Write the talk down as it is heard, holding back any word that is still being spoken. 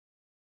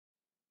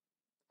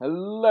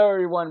Hello,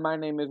 everyone. My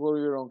name is What We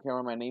Don't Care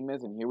What My Name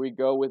Is, and here we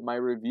go with my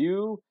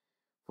review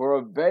for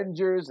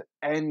Avengers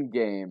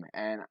Endgame.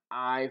 And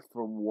I,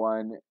 for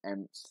one,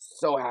 am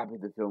so happy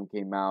the film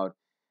came out.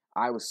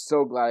 I was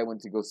so glad I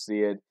went to go see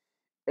it.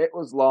 It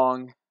was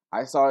long.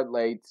 I saw it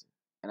late,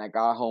 and I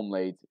got home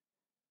late,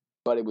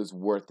 but it was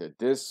worth it.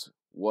 This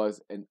was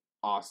an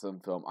awesome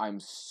film. I'm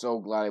so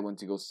glad I went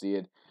to go see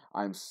it.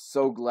 I'm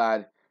so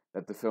glad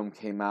that the film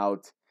came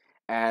out,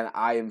 and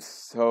I am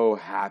so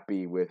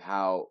happy with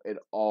how it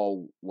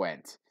all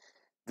went.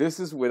 This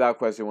is without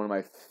question one of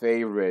my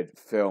favorite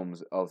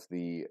films of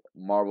the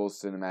Marvel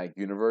Cinematic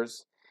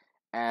Universe.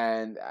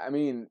 And I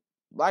mean,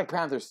 Black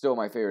Panther's still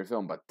my favorite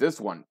film, but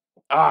this one,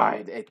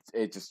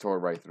 it just tore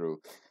right through.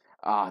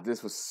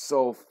 This was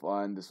so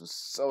fun. This was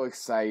so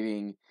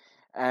exciting,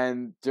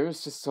 and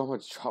there's just so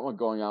much drama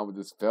going on with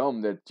this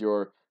film that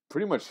you're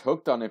pretty much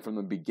hooked on it from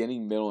the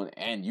beginning, middle, and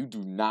end. You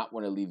do not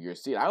want to leave your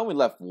seat. I only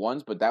left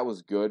once, but that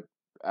was good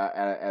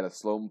at a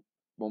slow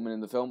moment in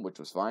the film, which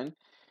was fine.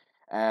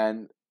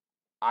 And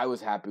I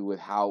was happy with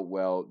how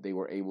well they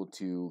were able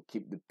to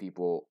keep the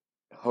people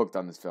hooked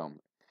on this film.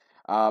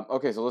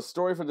 Okay, so the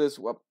story for this,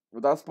 well,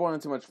 without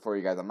spoiling too much for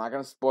you guys, I'm not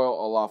gonna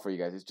spoil a lot for you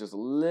guys. It's just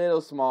little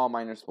small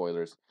minor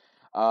spoilers.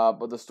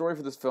 But the story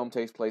for this film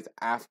takes place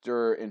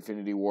after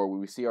Infinity War,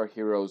 where we see our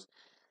heroes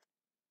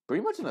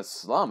pretty much in a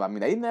slump. I mean,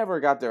 they never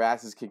got their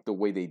asses kicked the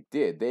way they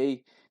did.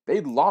 They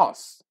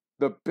lost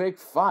the big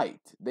fight.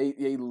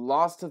 They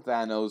lost to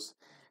Thanos,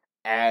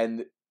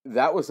 and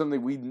that was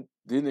something we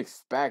didn't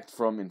expect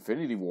from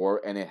Infinity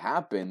War, and it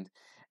happened,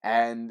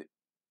 and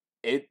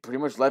it pretty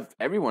much left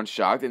everyone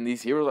shocked. And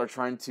these heroes are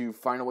trying to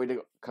find a way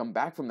to come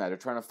back from that. They're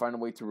trying to find a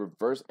way to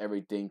reverse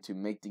everything to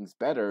make things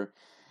better,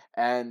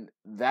 and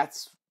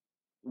that's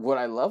what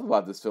I love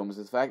about this film is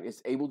the fact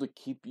it's able to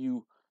keep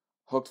you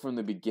hooked from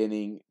the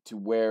beginning to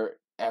where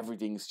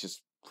everything's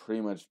just pretty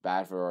much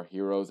bad for our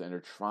heroes, and they're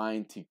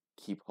trying to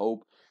keep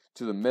hope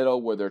to the middle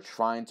where they're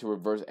trying to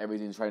reverse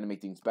everything, trying to make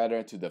things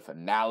better, to the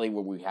finale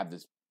where we have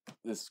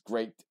this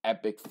great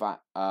epic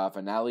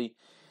finale.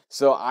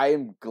 So I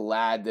am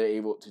glad they're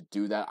able to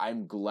do that.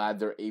 I'm glad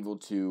they're able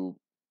to,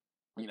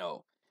 you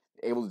know,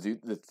 able to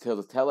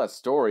tell that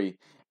story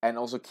and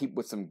also keep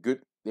with some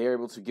good. They're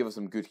able to give us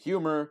some good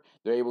humor.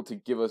 They're able to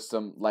give us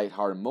some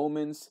lighthearted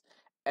moments,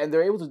 and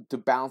they're able to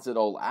balance it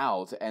all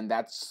out. And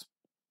that's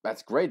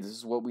great. This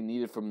is what we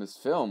needed from this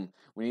film.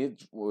 We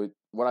needed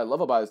what I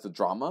love about it is the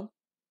drama,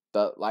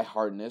 the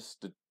lightheartedness,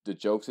 the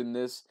jokes in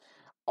this.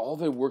 All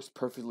of it works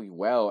perfectly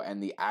well,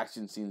 and the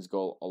action scenes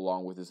go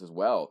along with this as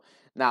well.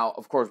 Now,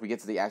 of course, we get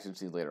to the action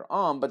scenes later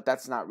on, but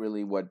that's not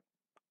really what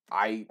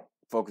I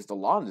focused a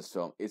lot on this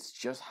film. It's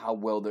just how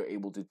well they're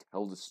able to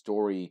tell the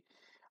story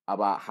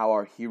about how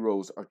our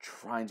heroes are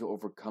trying to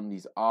overcome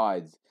these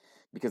odds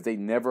because they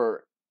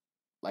never,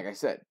 like I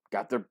said,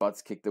 got their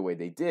butts kicked the way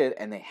they did,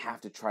 and they have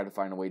to try to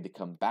find a way to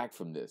come back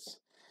from this.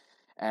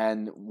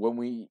 And when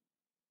we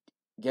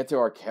get to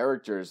our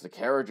characters, the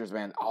characters,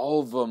 man,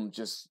 all of them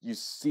just you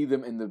see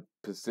them in the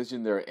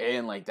position they're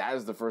in. Like that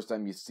is the first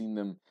time you've seen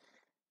them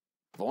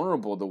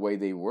vulnerable the way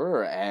they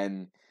were,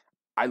 and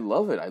I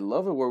love it. I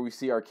love it where we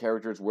see our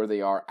characters where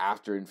they are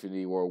after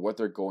Infinity War, what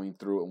they're going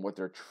through, and what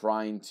they're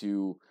trying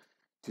to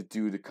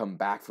do to come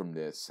back from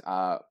this.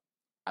 I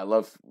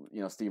love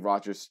Steve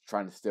Rogers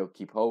trying to still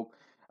keep hope.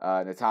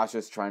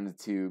 Natasha's trying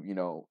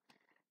to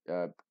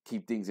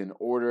keep things in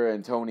order,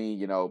 and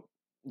Tony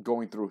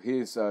going through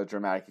his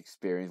dramatic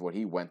experience, what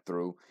he went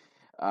through,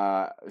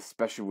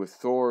 especially with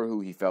Thor,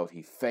 who he felt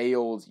he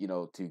failed,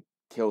 to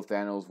kill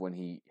Thanos when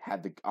he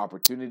had the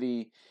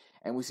opportunity,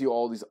 and we see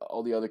all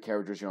the other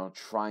characters,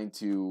 trying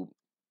to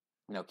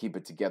keep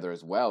it together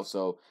as well.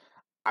 So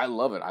I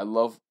love it. I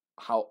love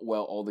how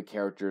well all the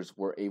characters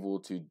were able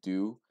to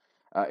do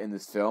in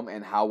this film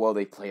and how well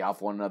they play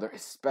off one another,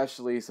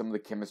 especially some of the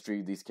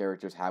chemistry these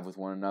characters have with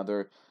one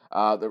another.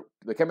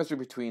 The chemistry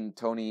between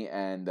Tony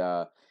and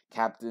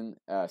Captain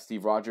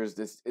Steve Rogers,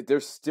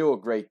 there's still a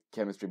great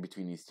chemistry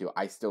between these two.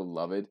 I still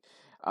love it.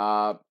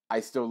 I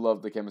still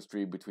love the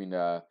chemistry between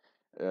uh,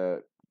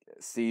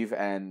 Steve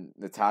and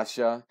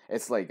Natasha.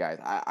 It's like, guys,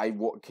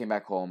 came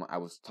back home. I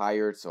was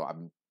tired, so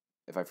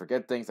if I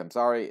forget things, I'm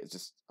sorry. It's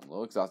just I'm a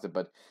little exhausted,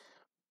 but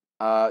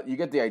you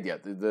get the idea.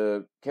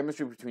 The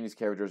chemistry between these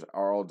characters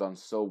are all done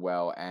so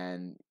well,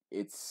 and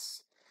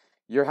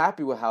you're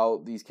happy with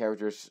how these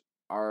characters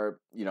are.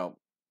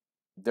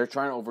 They're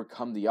trying to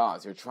overcome the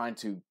odds. They're trying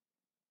to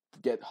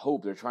get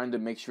hope. They're trying to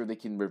make sure they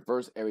can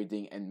reverse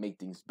everything and make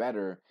things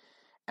better.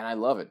 And I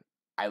love it.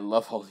 I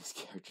love all these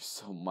characters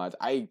so much.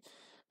 I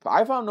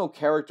found no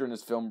character in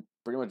this film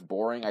pretty much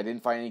boring. I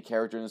didn't find any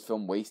character in this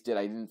film wasted.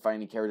 I didn't find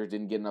any character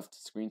didn't get enough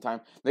screen time.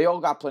 They all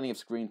got plenty of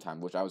screen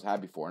time, which I was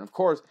happy for. And of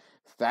course,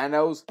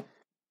 Thanos.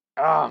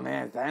 Oh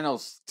man, Thanos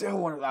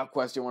still without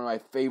question one of my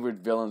favorite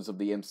villains of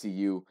the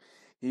MCU.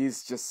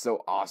 He's just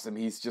so awesome.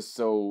 He's just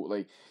so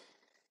like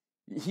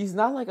he's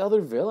not like other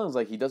villains.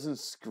 Like he doesn't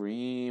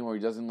scream or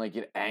he doesn't like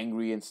get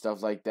angry and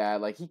stuff like that.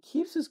 Like he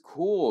keeps his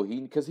cool.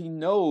 Because he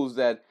knows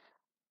that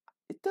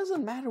it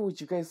doesn't matter what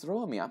you guys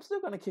throw at me. I'm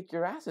still gonna kick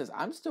your asses.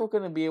 I'm still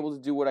gonna be able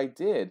to do what I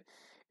did.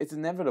 It's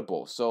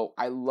inevitable. So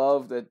I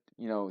love that,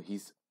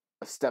 he's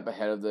a step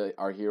ahead of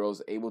our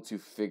heroes, able to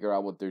figure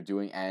out what they're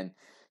doing and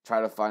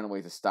try to find a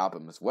way to stop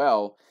him as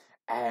well.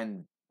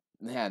 And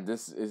man,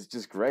 this is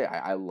just great.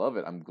 I love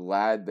it. I'm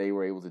glad they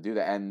were able to do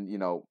that. And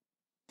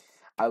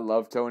I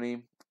love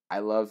Tony. I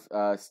love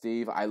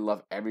Steve. I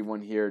love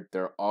everyone here.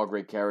 They're all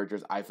great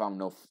characters. I found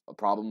no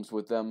problems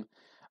with them.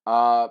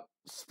 Uh,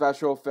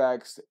 Special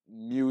effects,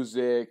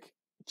 music,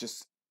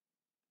 just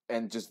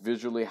just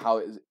visually,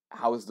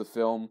 how is the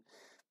film?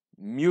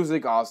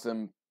 Music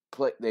awesome.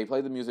 They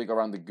play the music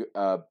around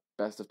the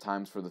best of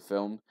times for the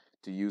film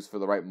to use for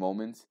the right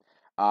moments.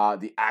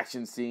 The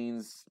action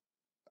scenes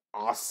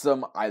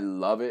awesome. I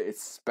love it,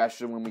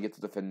 especially when we get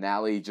to the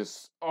finale.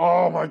 Just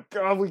oh my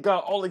god, we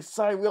got all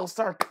excited. We all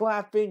start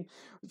clapping.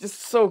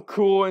 Just so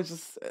cool. And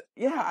just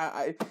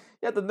yeah,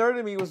 yeah, the nerd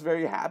in me was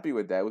very happy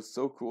with that. It was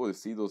so cool to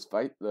see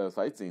the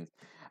fight scenes.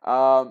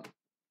 Um,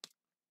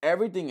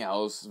 Everything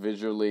else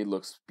visually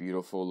looks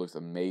beautiful, looks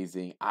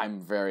amazing. I'm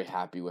very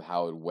happy with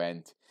how it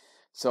went.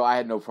 So I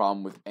had no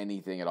problem with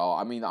anything at all.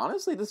 I mean,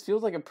 honestly, this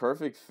feels like a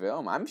perfect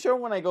film. I'm sure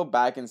when I go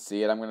back and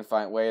see it, I'm gonna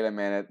find, wait a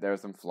minute, there are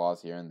some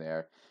flaws here and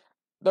there.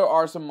 There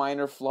are some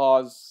minor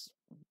flaws,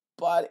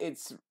 but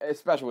it's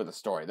especially with the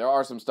story. There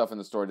are some stuff in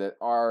the story that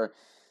are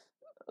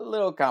a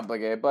little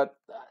complicated, but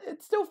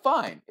it's still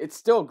fine. It's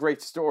still a great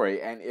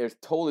story, and it's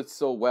told it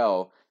so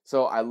well.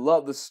 So I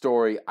love the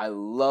story. I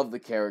love the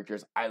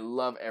characters. I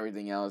love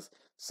everything else.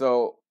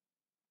 So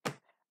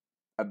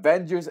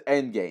Avengers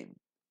Endgame.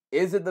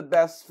 Is it the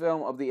best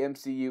film of the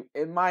MCU?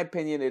 In my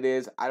opinion, it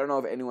is. I don't know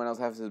if anyone else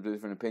has a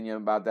different opinion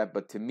about that,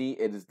 but to me,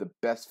 it is the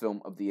best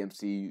film of the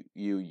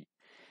MCU.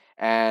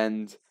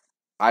 And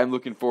I'm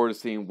looking forward to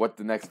seeing what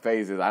the next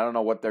phase is. I don't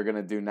know what they're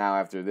gonna do now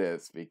after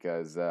this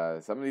because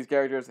some of these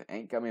characters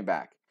ain't coming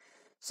back.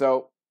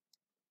 So,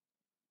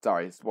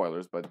 sorry,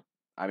 spoilers, but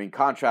I mean,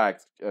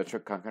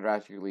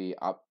 contractually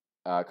up,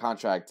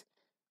 contract.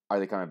 Are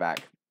they coming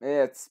back?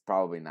 It's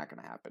probably not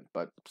gonna happen,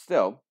 but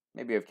still,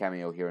 maybe a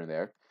cameo here and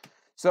there.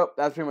 So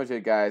that's pretty much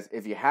it, guys.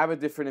 If you have a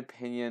different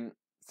opinion,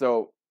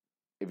 so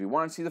if you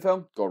want to see the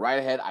film, go right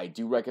ahead. I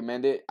do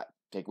recommend it.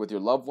 Take it with your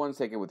loved ones,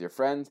 take it with your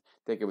friends,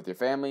 take it with your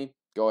family.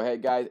 Go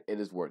ahead, guys. It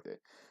is worth it.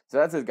 So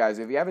that's it, guys.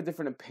 If you have a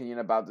different opinion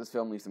about this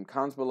film, leave some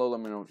comments below.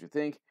 Let me know what you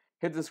think.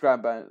 Hit the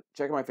subscribe button.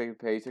 Check out my Facebook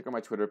page. Check out my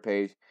Twitter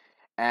page.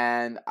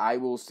 And I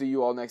will see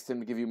you all next time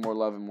to give you more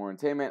love and more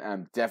entertainment. And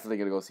I'm definitely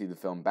going to go see the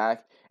film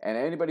back. And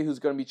anybody who's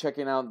going to be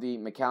checking out the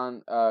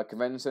McAllen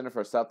Convention Center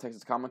for South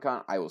Texas Comic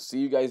Con, I will see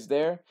you guys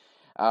there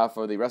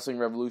for the Wrestling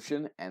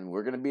Revolution. And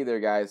we're going to be there,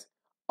 guys,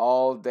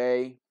 all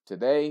day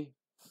today,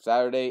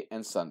 Saturday,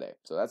 and Sunday.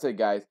 So that's it,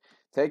 guys.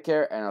 Take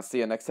care, and I'll see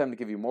you next time to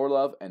give you more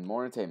love and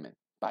more entertainment.